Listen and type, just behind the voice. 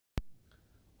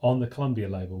On the Columbia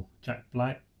label, Jack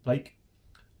Blake,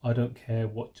 I Don't Care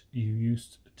What You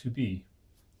Used to Be.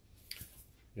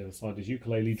 The other side is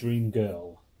Ukulele Dream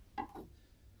Girl.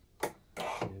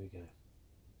 Here we go.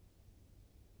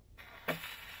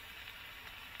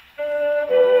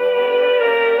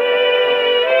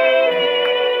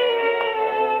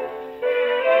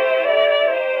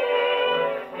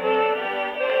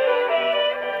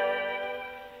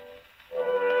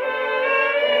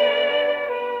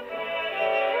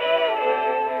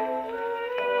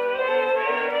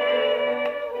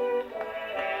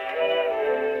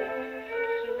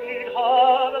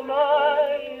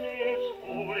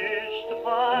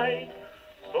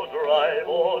 So drive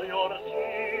all your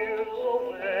tears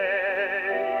away.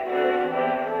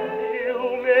 You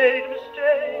made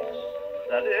mistakes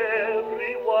that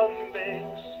everyone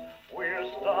makes. We're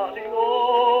starting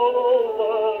all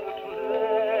over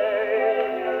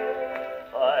today.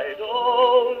 I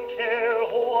don't care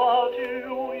what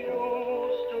you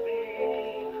used to be.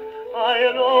 I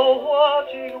know what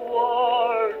you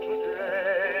are today.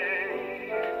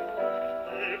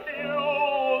 If you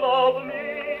love me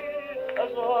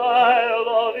as I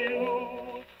love you,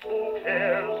 who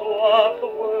cares what the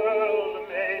world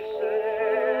may say?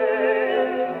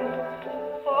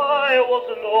 I was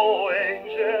no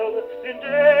angel in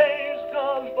days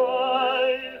gone by.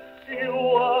 You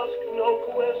asked no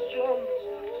questions,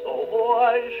 so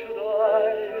why should I?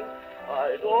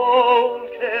 I don't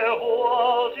care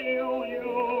what you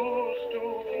used to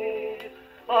be.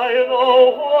 I know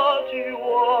what you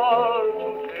are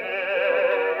today.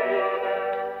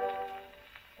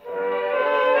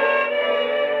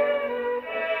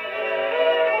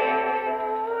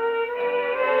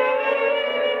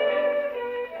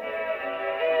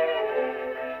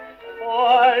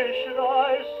 Why should I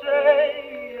say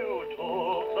you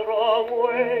took the wrong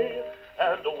way?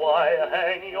 And why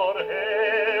hang your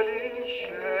head in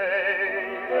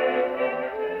shame?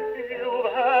 You've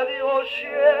had your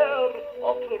share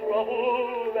of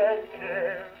trouble and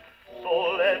care, so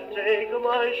let's take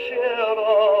my share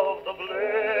of the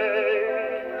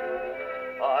blame.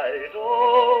 I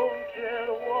don't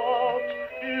care what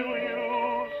you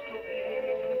used to be.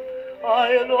 I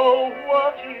know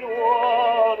what you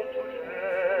are today.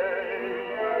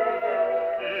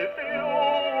 If you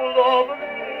love me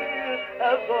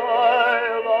as I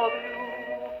love you,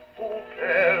 who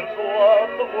cares what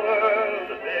the world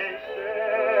may say?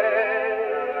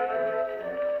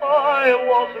 I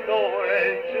was no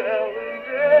angel in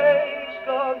days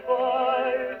gone by.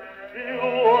 You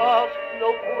asked no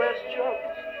questions,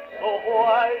 so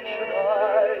why should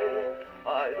I? I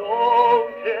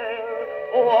don't care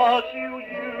what you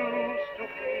used to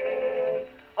be.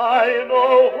 I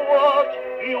know what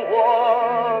you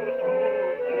are.